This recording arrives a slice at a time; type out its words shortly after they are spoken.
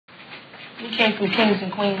We came from kings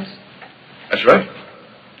and queens. That's right.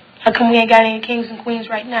 How come we ain't got any kings and queens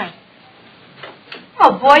right now?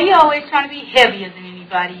 Oh, boy, you always trying to be heavier than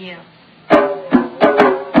anybody else.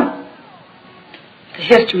 The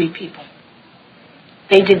history people.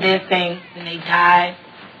 They did their thing, then they died,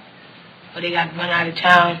 or they got run out of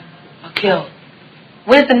town, or killed.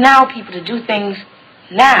 Where's the now people to do things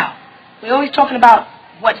now? We're always talking about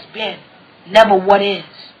what's been, never what is.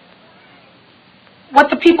 What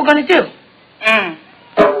the people gonna do?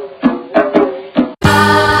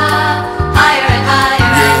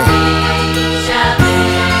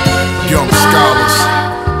 Young scholars,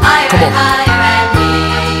 come on.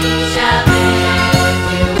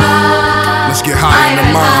 Let's get high in the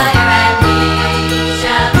mind.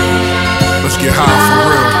 Let's get high for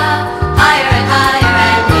real.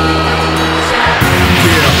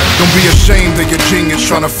 Don't be ashamed of your genius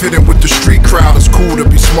trying to fit in with the street crowd. It's cool to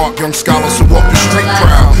be smart, young scholars who walk the street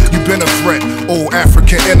proud. You've been a threat, old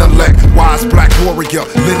African intellect, wise black warrior,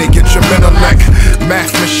 lineage your intellect.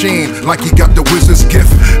 Math machine, like he got the wizard's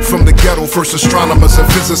gift. From the ghetto, first astronomers and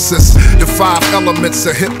physicists. The 5 elements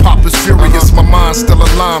of hip-hop is furious. My mind's still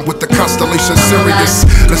aligned with the constellation Sirius.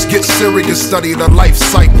 Let's get serious, study the life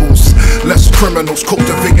cycles. Less criminals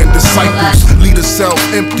cultivating disciples. Lead a cell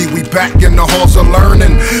empty, we back in the halls of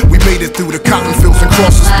learning. We made it through the cotton fields and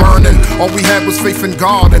crosses burning. All we had was faith in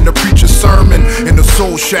God and the preacher's sermon. In the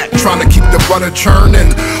soul shack, trying to keep the butter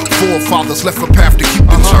churning. Forefathers left a path to keep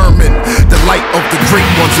determined. The light of the great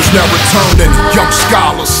ones is now returning. Young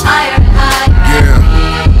scholars, yeah.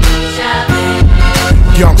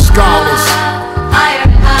 Young scholars,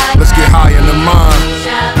 let's get high in the mind.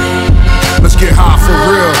 Let's get high for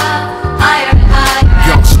real.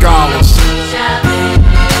 Young scholars.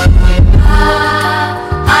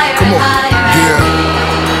 Come on, yeah,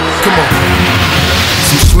 come on.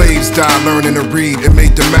 Some slaves died learning to read. It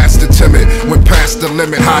made the master timid. Went past the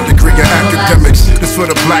limit, high degree in academics. This for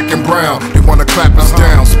the black and brown. They wanna clap us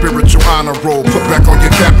down. Spiritual honor roll, put back on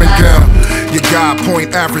your cap and gown. Your God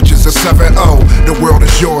point average is a 7-0. The world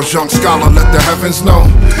is yours, young scholar, let the heavens know.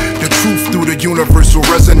 The truth through the universe will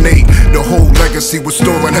resonate. The whole legacy was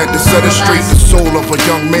stolen, had to set it straight. The soul of a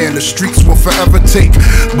young man, the streets will forever take.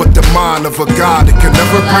 But the mind of a God, it can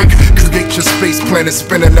never break. Create your space planet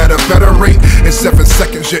spinning at a better rate. In 7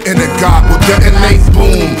 seconds, your inner God will detonate.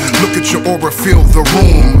 Boom, look at your aura, feel the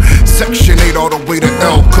room. Section 8 all the way to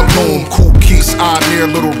El Cologne. Cool Keys, I near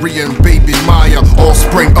Little Rhea and Baby Maya.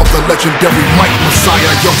 Offspring of the legendary Mike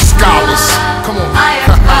Messiah. Young scholars, come on.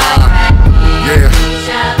 Yeah.